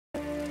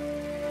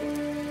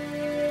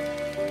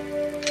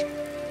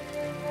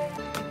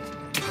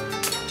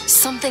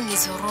Something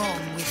is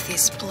wrong with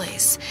this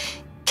place.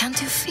 Can't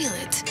you feel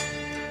it?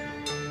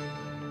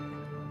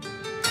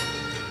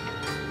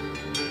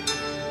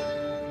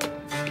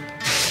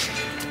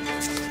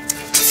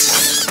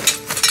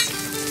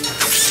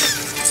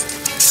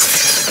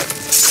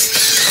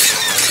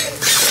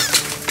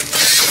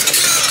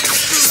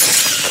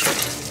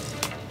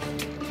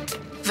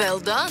 Well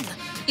done.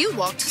 You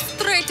walked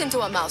straight into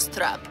a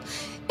mousetrap.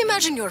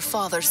 Imagine your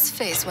father's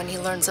face when he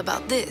learns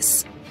about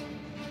this.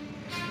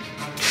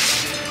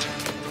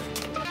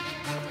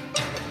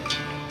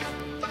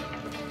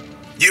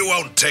 You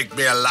won't take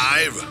me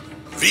alive.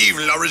 Vive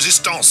la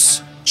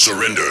résistance.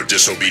 Surrender,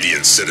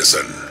 disobedient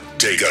citizen.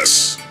 Take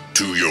us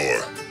to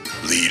your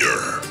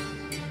leader.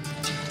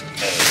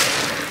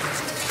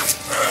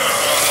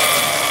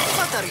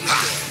 What are you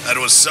doing? That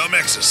was some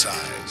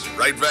exercise,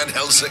 right, Van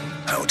Helsing?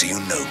 How do you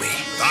know me?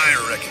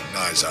 I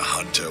recognize a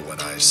hunter when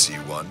I see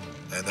one,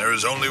 and there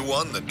is only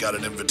one that got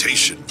an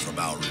invitation from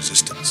our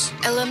resistance.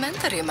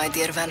 Elementary, my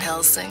dear Van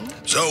Helsing.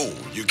 So,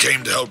 you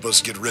came to help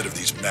us get rid of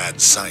these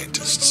mad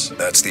scientists.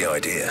 That's the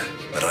idea,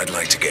 but I'd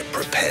like to get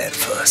prepared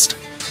first.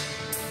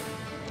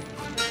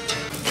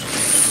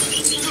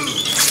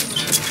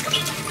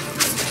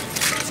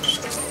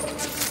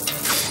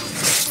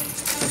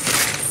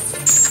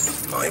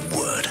 My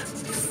word.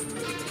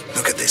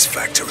 Look at this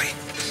factory.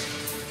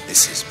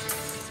 This is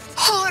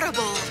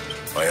Horrible!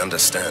 I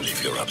understand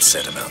if you're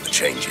upset about the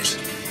changes.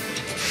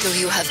 Do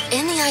you have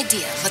any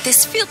idea what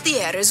this filthy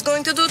air is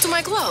going to do to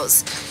my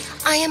clothes?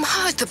 I am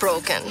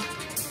heartbroken.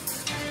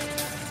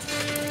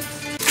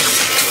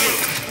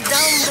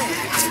 Down there,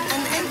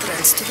 an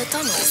entrance to the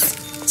tunnels.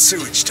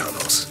 Sewage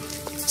tunnels.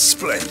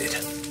 Splendid.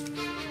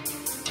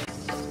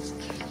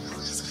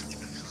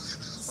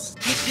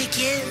 It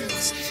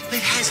begins, but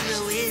has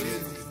no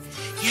end.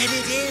 Yet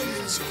it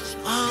ends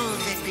all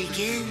that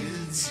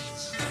begins.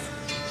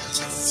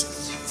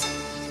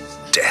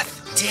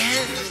 Death.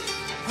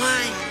 Death?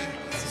 Why,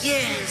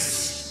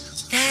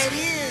 yes. That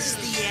is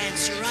the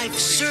answer I've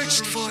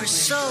searched for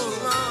so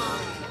long.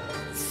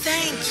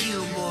 Thank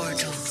you,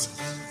 mortal.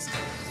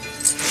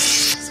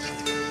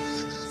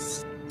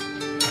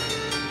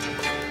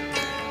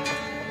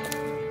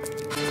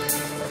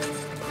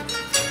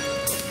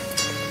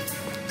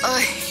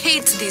 I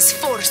hate these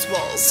force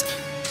walls.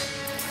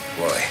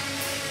 Why?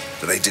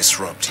 Do they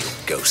disrupt your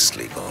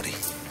ghostly body?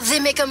 They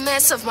make a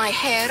mess of my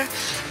hair.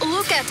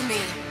 Look at me.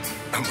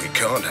 And we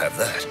can't have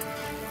that.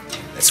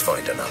 Let's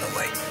find another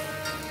way.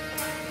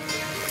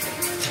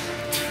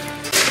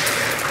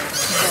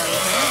 Well,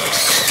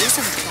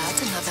 isn't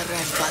that another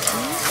red button?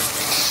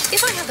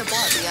 If I had a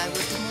body, I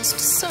would most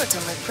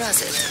certainly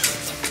press it.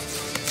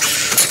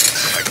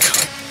 I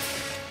can't.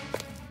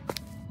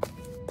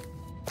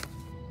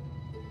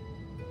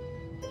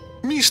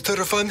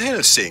 Mr. Van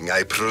Helsing,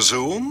 I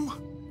presume?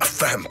 A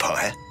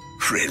vampire?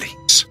 Really?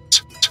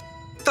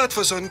 That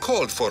was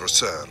uncalled for,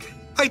 sir.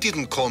 I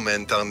didn't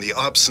comment on the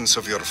absence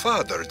of your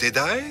father, did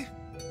I?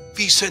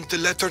 We sent a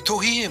letter to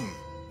him.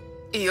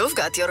 You've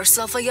got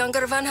yourself a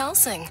younger Van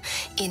Helsing.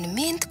 In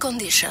mint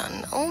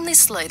condition, only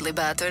slightly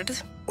battered.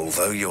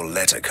 Although your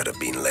letter could have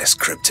been less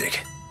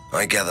cryptic,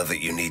 I gather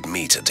that you need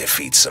me to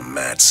defeat some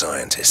mad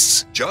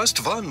scientists.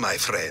 Just one, my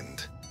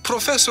friend.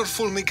 Professor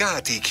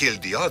Fulmigati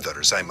killed the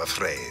others, I'm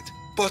afraid.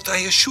 But I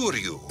assure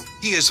you,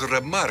 he is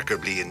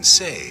remarkably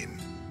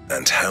insane.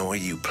 And how are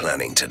you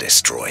planning to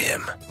destroy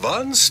him?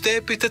 One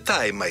step at a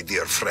time, my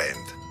dear friend.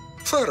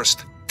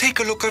 First, take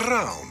a look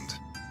around.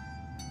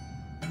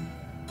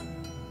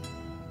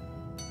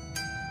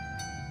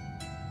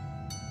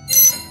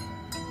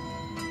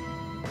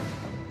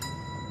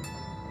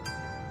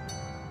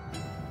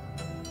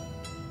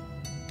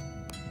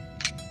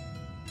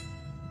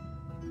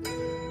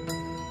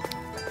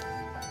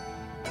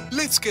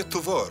 Let's get to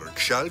work,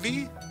 shall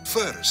we?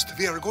 First,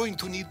 we are going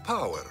to need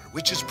power,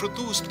 which is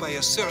produced by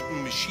a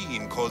certain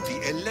machine called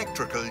the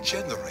electrical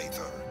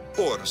generator.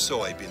 Or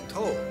so I've been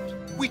told.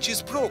 Which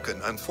is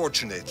broken,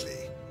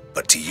 unfortunately.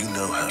 But do you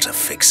know how to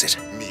fix it?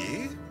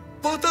 Me?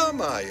 What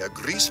am I, a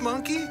grease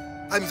monkey?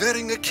 I'm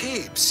wearing a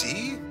cape,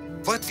 see?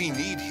 What we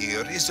need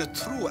here is a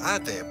true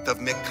adept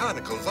of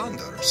mechanical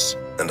wonders.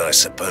 And I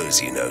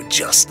suppose you know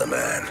just the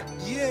man.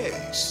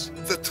 Yes.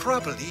 The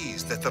trouble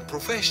is that the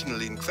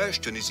professional in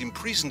question is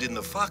imprisoned in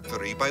the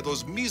factory by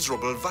those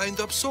miserable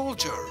wind-up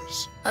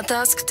soldiers. A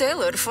task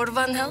tailored for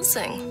Van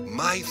Helsing.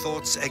 My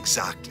thoughts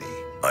exactly.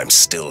 I'm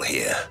still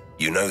here.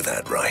 You know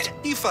that, right?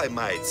 If I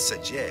might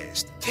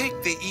suggest,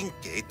 take the ink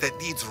gate that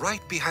leads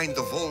right behind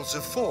the walls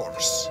of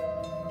force.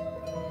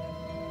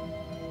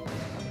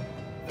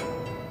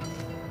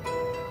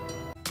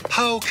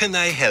 How can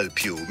I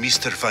help you,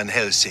 Mr. Van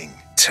Helsing?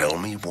 Tell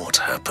me what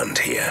happened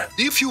here.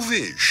 If you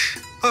wish.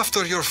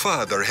 After your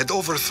father had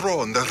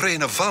overthrown the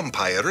reign of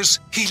vampires,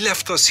 he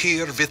left us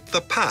here with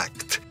the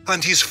Pact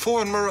and his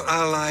former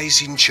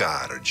allies in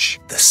charge.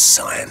 The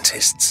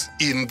scientists?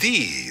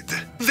 Indeed.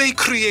 They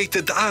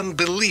created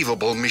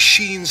unbelievable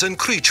machines and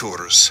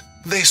creatures.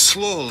 They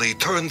slowly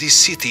turned the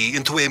city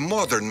into a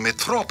modern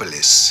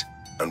metropolis.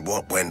 And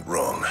what went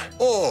wrong?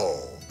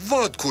 Oh,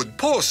 What could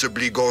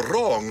possibly go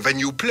wrong when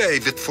you play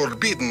with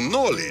forbidden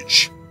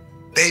knowledge?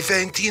 They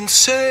went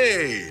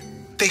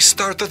insane. They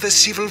started a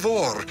civil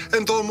war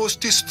and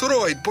almost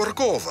destroyed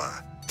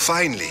Borgova.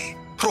 Finally,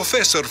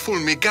 Professor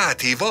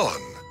Fulmigati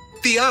won.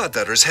 The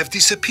others have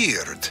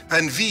disappeared,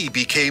 and we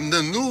became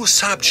the new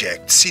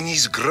subjects in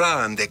his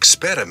grand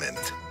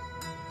experiment.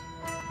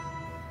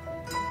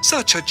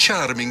 Such a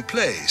charming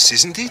place,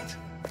 isn't it?